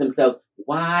sufficiently ask themselves,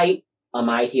 why am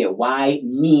I here? Why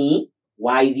me?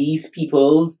 Why these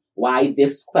peoples? Why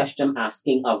this question I'm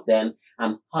asking of them?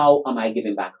 And how am I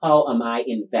giving back? How am I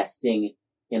investing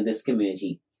in this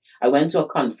community? I went to a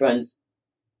conference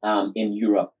in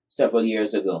Europe several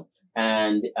years ago,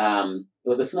 and it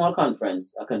was a small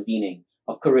conference, a convening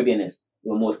of Caribbeanists. They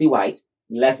were mostly white.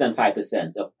 Less than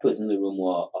 5% of persons in the room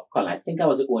were of color. I think I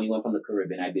was the only one from the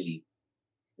Caribbean, I believe.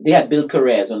 They had built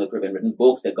careers on the Caribbean, written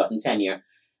books, they'd gotten tenure.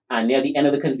 And near the end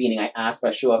of the convening, I asked for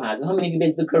a show of hands, how many of you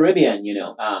been to the Caribbean,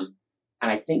 And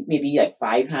I think maybe like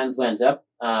 5 hands went up.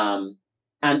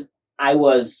 And I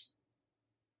was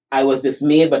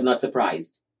dismayed, but not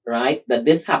surprised, right? That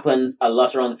this happens a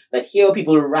lot around, that here are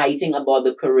people writing about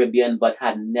the Caribbean, but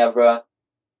had never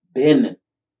been.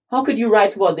 How could you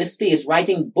write about this space,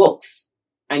 writing books,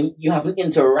 and you haven't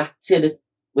interacted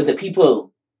with the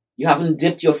people? You haven't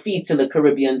dipped your feet in the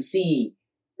Caribbean Sea,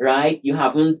 right? You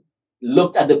haven't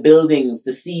looked at the buildings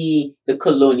to see the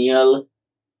colonial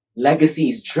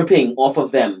legacies dripping off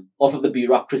of them, off of the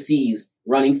bureaucracies,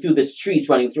 running through the streets,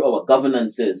 running through our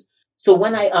governances. So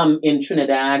when I am in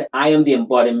Trinidad, I am the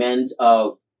embodiment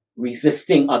of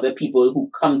resisting other people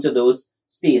who come to those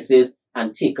spaces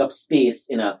and take up space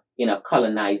in a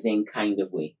colonizing kind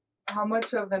of way. How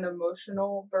much of an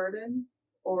emotional burden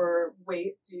or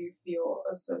weight do you feel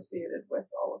associated with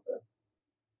all of this?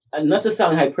 not to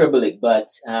sound hyperbolic, but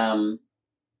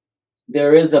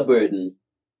there is a burden.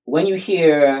 When you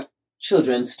hear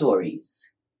children's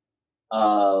stories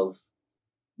of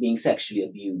being sexually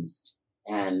abused,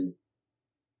 and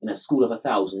in a school of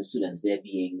 1,000 students, there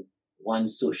being one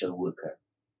social worker,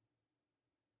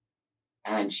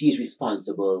 and she's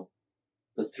responsible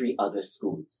for 3 other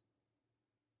schools.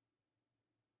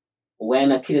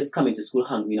 When a kid is coming to school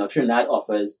hungry, Trinidad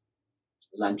offers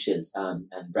lunches and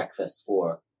breakfast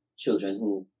for children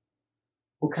who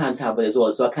can't have, but there's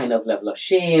also a kind of level of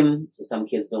shame. So some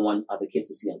kids don't want other kids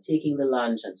to see them taking the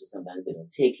lunch, and so sometimes they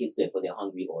don't take it, therefore they're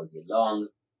hungry all day long.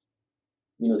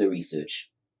 The research.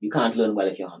 You can't learn well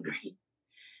if you're hungry.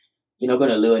 You're not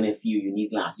going to learn if you need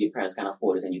glasses, your parents can't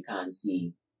afford it, and you can't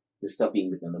see the stuff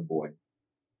being written on the board.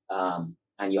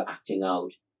 And you're acting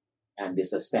out, and they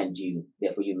suspend you.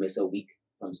 Therefore, you miss a week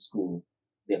from school.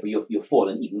 Therefore, you're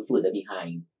fallen even further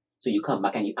behind. So you come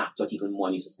back and you act out even more,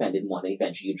 and you suspended more, and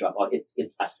eventually you drop out.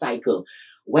 It's a cycle.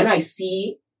 When I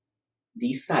see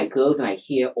these cycles and I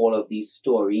hear all of these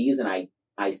stories, and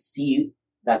I see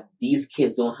that these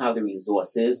kids don't have the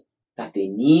resources that they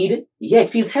need, it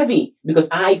feels heavy, because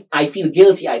I feel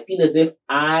guilty. I feel as if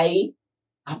I've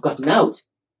gotten out.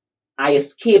 I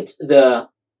escaped the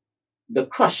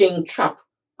crushing trap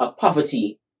of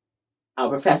poverty. I'm a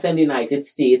professor in the United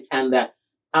States, and that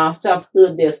after I've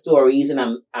heard their stories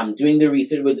and I'm doing the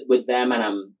research with them,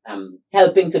 and I'm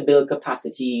helping to build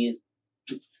capacities,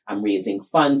 I'm raising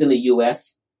funds in the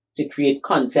US to create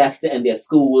contests in their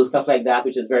schools, stuff like that,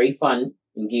 which is very fun,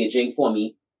 engaging for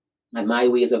me, and my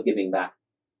ways of giving back.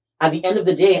 At the end of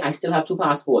the day, I still have 2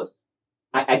 passports.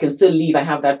 I can still leave. I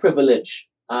have that privilege,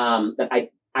 that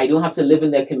I don't have to live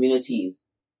in their communities.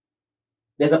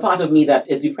 There's a part of me that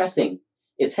is depressing.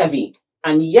 It's heavy.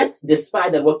 And yet,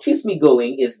 despite that, what keeps me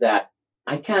going is that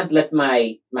I can't let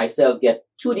myself get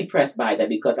too depressed by that,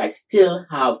 because I still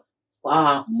have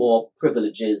far more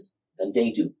privileges than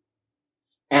they do.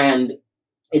 And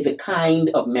it's a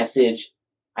kind of message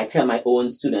I tell my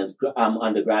own students,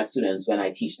 undergrad students, when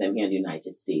I teach them here in the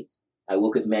United States. I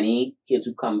work with many kids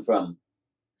who come from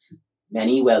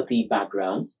many wealthy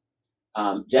backgrounds.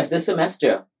 Just this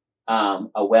semester,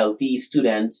 a wealthy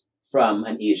student from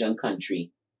an Asian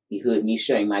country, he heard me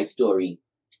sharing my story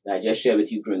that I just shared with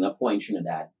you growing up in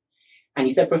Trinidad. And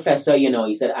he said, Professor,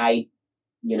 he said,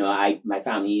 my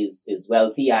family is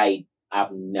wealthy.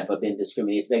 I've never been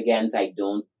discriminated against. I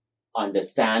don't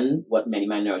understand what many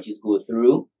minorities go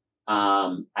through.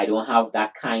 I don't have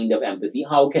that kind of empathy.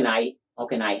 How can I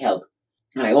help?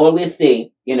 And I always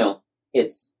say,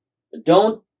 it's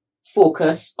don't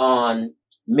focus on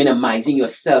minimizing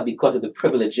yourself because of the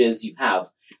privileges you have,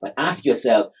 but ask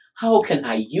yourself, how can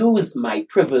I use my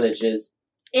privileges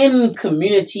in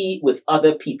community with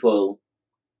other people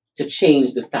to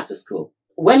change the status quo?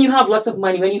 When you have lots of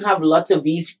money, when you have lots of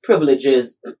these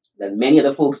privileges that many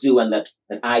other folks do, and that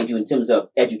I do in terms of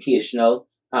educational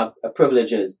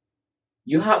privileges,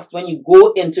 when you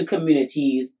go into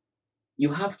communities,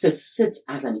 you have to sit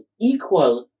as an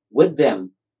equal with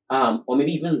them, or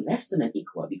maybe even less than an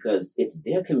equal, because it's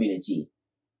their community.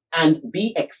 And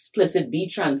be explicit, be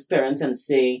transparent, and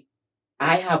say,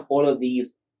 I have all of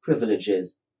these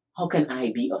privileges. How can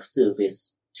I be of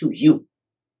service to you?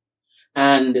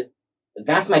 And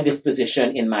that's my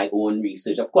disposition in my own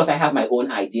research. Of course, I have my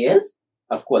own ideas.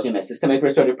 Of course, my systemic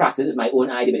restorative practice is my own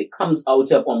idea, but it comes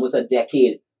out of almost a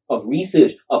decade of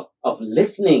research, of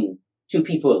listening to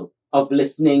people, of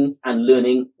listening and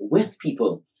learning with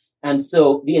people. And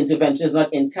so the intervention is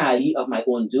not entirely of my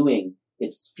own doing.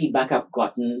 It's feedback I've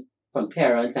gotten from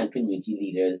parents and community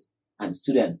leaders and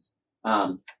students.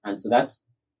 And so that's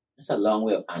a long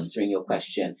way of answering your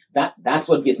question. That's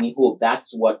what gives me hope.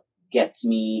 That's what gets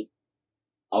me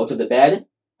out of the bed.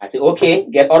 I say, okay,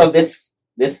 get out of this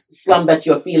slump that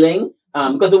you're feeling,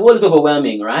 because the world is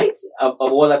overwhelming, right? Of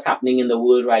all that's happening in the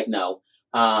world right now.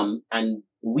 And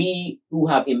we who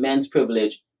have immense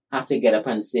privilege have to get up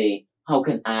and say, how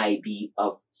can I be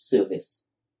of service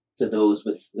to those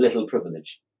with little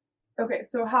privilege? Okay,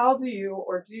 so how do you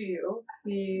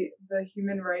see the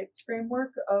human rights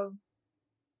framework of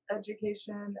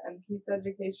education and peace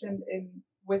education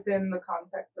within the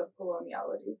context of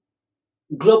coloniality?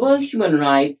 Global human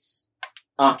rights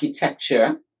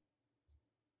architecture,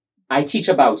 I teach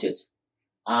about it.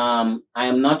 I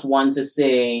am not one to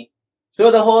say, throw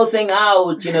the whole thing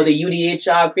out. The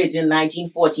UDHR created in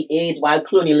 1948 while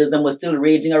colonialism was still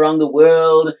raging around the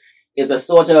world is a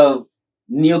sort of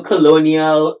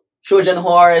neo-colonial Trojan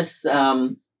horse.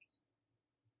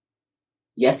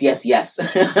 Yes.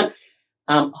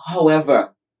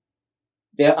 However,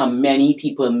 there are many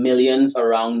people, millions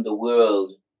around the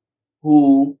world,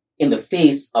 who, in the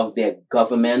face of their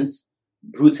governments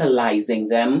brutalizing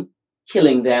them,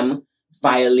 killing them,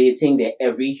 violating their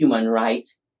every human right,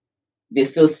 they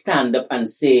still stand up and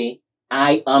say,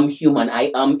 I am human.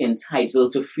 I am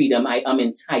entitled to freedom. I am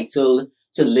entitled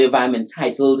to live. I'm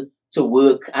entitled to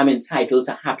work. I'm entitled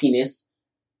to happiness.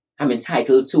 I'm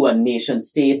entitled to a nation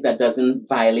state that doesn't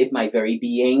violate my very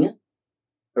being.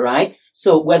 Right?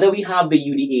 So whether we have the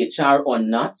UDHR or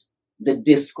not, the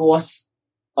discourse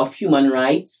of human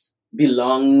rights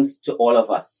belongs to all of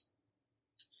us.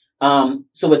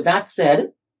 So with that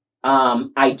said,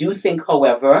 I do think,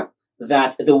 however,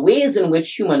 that the ways in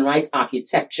which human rights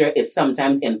architecture is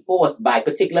sometimes enforced by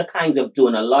particular kinds of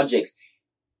donor logics,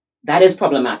 that is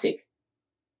problematic.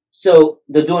 So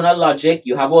the donor logic,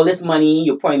 you have all this money,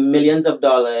 you're pouring millions of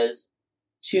dollars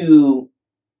to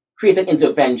create an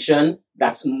intervention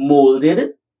that's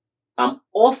molded,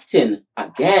 often,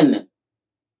 again,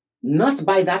 not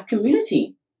by that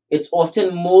community. It's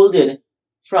often molded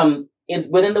from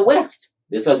within the West.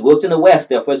 This has worked in the West,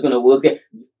 therefore it's going to work there.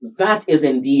 That is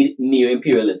indeed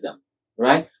neo-imperialism,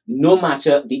 right? No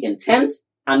matter the intent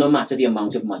and no matter the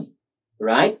amount of money,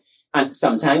 right? And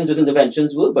sometimes those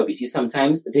interventions work, but we see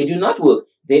sometimes they do not work.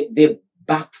 They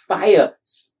backfire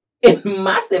in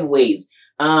massive ways.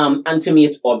 And to me,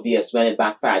 it's obvious when it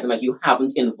backfires. I'm like, you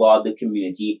haven't involved the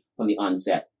community from the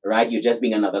onset, right? You're just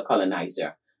being another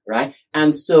colonizer, right?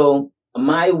 And so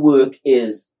my work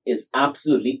is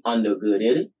absolutely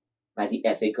undergirded by the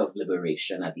ethic of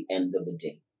liberation at the end of the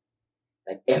day.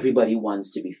 That everybody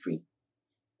wants to be free.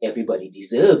 Everybody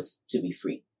deserves to be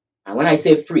free. And when I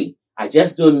say free, I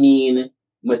just don't mean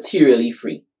materially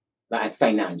free, like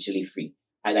financially free.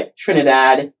 I like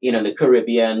Trinidad, the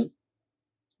Caribbean.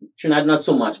 Trinidad, not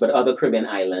so much, but other Caribbean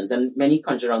islands and many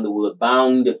countries around the world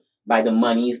bound by the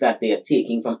monies that they are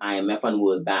taking from IMF and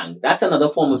World Bank. That's another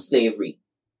form of slavery,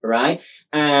 right?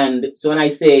 And so when I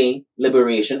say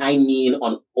liberation, I mean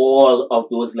on all of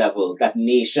those levels, that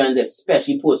nations,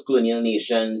 especially post-colonial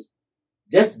nations,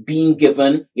 just being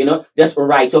given, just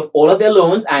write off all of their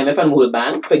loans, IMF and World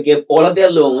Bank, forgive all of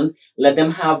their loans, let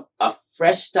them have a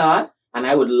fresh start. And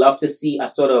I would love to see a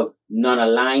sort of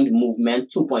non-aligned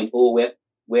movement 2.0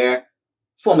 where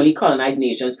formerly colonized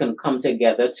nations can come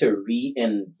together to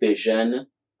re-envision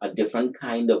a different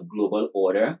kind of global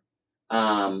order.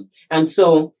 And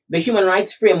so the human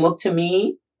rights framework to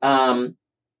me,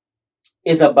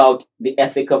 is about the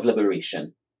ethic of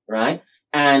liberation, right?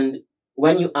 And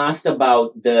when you asked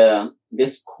about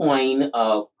this coin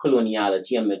of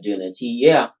coloniality and modernity,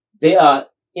 yeah, they are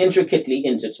intricately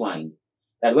intertwined.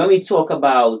 That when we talk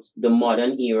about the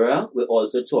modern era, we're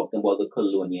also talking about the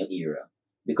colonial era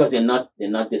because they're not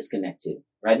disconnected,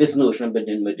 right? This notion of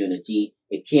modernity,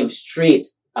 it came straight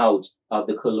out of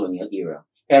the colonial era.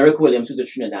 Eric Williams, who's a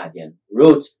Trinidadian,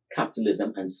 wrote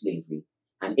Capitalism and Slavery.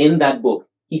 And in that book,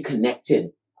 he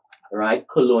connected, right,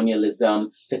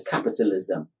 colonialism to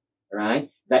capitalism, right?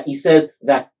 That he says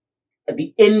that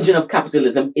the engine of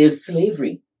capitalism is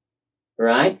slavery,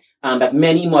 right? And that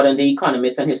many modern day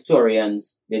economists and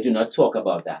historians, they do not talk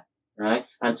about that, right?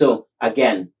 And so,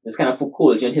 again, this kind of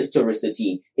Foucauldian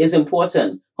historicity is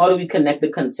important. How do we connect the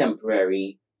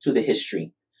contemporary to the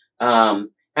history?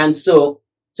 And so,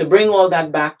 to bring all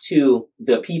that back to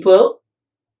the people,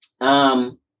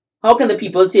 how can the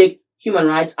people take human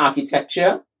rights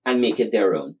architecture and make it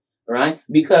their own, right?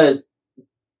 Because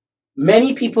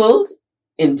many peoples,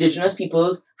 indigenous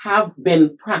peoples, have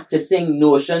been practicing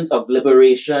notions of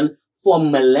liberation for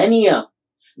millennia.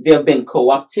 They have been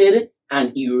co-opted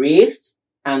and erased.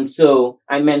 And so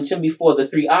I mentioned before the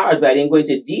 3 R's, but I didn't go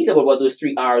into detail about what those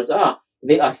 3 R's are.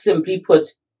 They are simply put,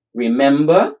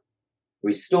 remember,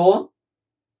 restore,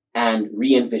 and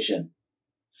re-envision.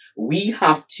 We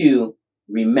have to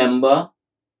remember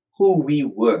who we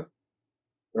were,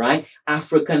 right?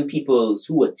 African peoples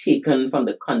who were taken from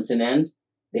the continent,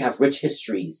 they have rich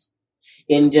histories.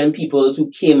 Indian peoples who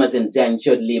came as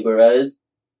indentured laborers,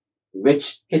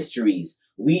 rich histories.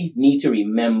 We need to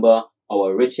remember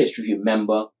our rich history,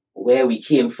 remember where we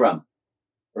came from,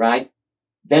 right?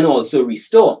 Then also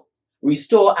restore.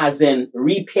 Restore as in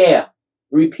repair.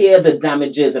 Repair the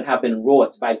damages that have been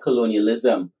wrought by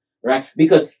colonialism, right?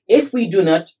 Because if we do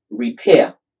not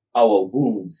repair our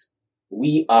wounds,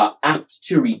 we are apt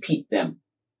to repeat them.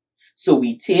 So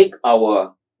we take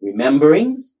our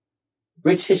rememberings,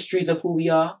 rich histories of who we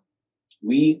are,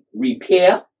 we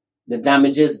repair the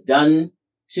damages done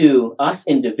to us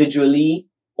individually,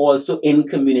 also in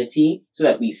community, so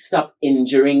that we stop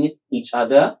injuring each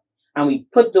other. And we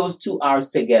put those 2 R's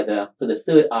together for the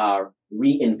 3rd R,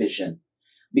 re-envision.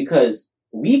 Because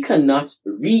we cannot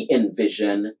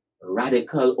re-envision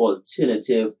radical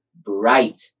alternative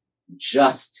bright,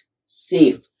 just,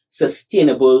 safe,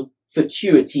 sustainable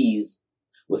futurities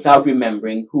without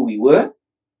remembering who we were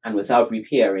and without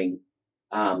repairing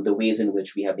the ways in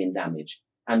which we have been damaged.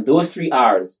 And those 3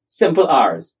 R's, simple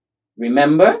R's,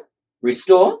 remember,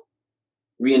 restore,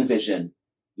 re-envision.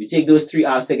 You take those 3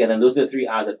 R's together, and those are the 3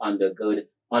 R's that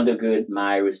undergird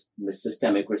my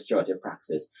systemic restorative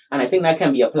praxis. And I think that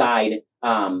can be applied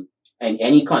in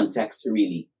any context,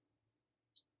 really.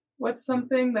 What's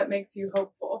something that makes you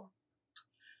hopeful?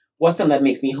 What's something that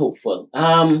makes me hopeful?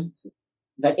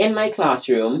 That in my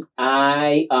classroom,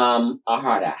 I am a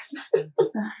hard ass.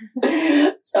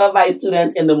 Some of my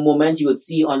students in the moment you would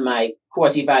see on my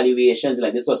course evaluations,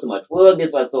 like, this was so much work,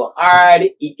 this was so hard,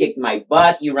 he kicked my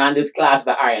butt, he ran this class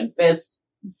by iron fist.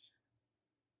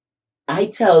 I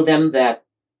tell them that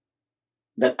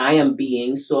I am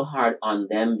being so hard on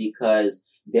them because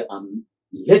there are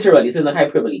literally, this is not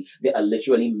hyperbole, there are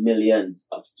literally millions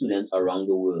of students around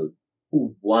the world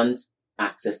who want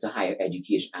access to higher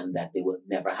education and that they will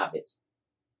never have it.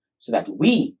 So that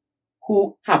we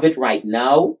who have it right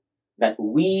now, that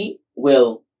we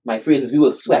will, my phrase is, we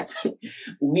will sweat.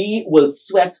 We will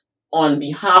sweat on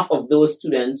behalf of those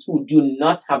students who do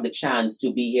not have the chance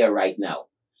to be here right now.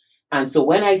 And so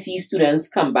when I see students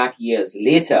come back years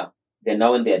later, they're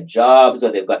now in their jobs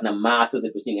or they've gotten a master's,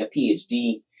 they're pursuing a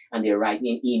PhD, and they write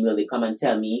me an email, they come and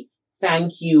tell me,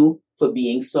 thank you for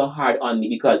being so hard on me,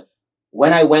 because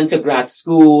when I went to grad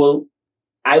school,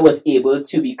 I was able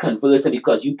to be conversant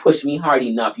because you pushed me hard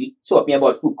enough. You taught me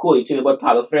about Foucault, you taught me about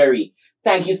Paulo Freire.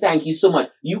 Thank you so much.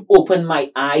 You opened my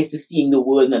eyes to seeing the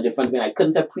world in a different way. I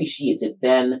couldn't appreciate it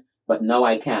then, but now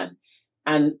I can.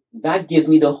 And that gives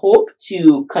me the hope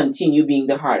to continue being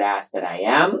the hard ass that I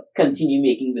am, continue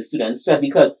making the students sweat,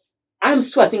 because I'm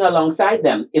sweating alongside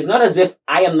them. It's not as if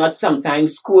I am not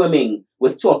sometimes squirming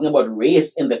with talking about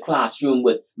race in the classroom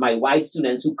with my white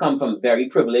students who come from very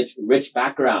privileged, rich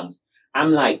backgrounds.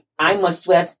 I'm like, I must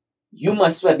sweat, you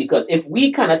must sweat, because if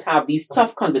we cannot have these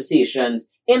tough conversations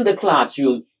in the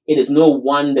classroom, it is no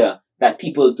wonder that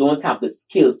people don't have the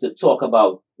skills to talk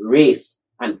about race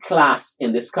and class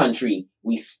in this country.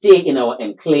 We stay in our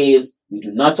enclaves. We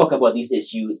do not talk about these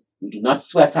issues. We do not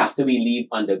sweat after we leave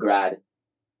undergrad.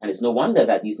 And it's no wonder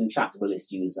that these intractable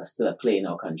issues are still at play in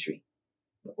our country.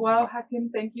 Well, Hakim,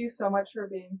 thank you so much for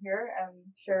being here and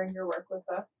sharing your work with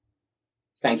us.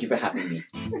 Thank you for having me.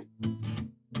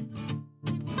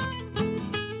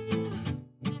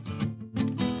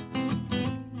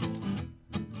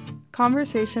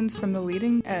 Conversations from the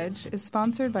Leading Edge is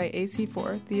sponsored by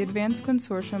AC4, the Advanced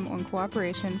Consortium on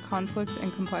Cooperation, Conflict,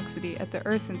 and Complexity at the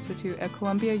Earth Institute at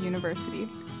Columbia University.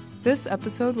 This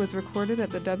episode was recorded at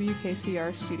the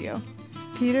WKCR studio.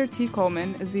 Peter T.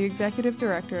 Coleman is the Executive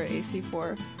Director at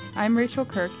AC4. I'm Rachel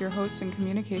Kirk, your host and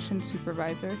communications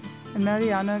supervisor, and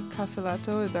Mariana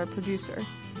Casalato is our producer.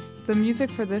 The music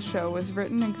for this show was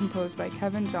written and composed by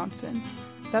Kevin Johnson.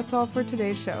 That's all for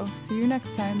today's show. See you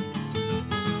next time.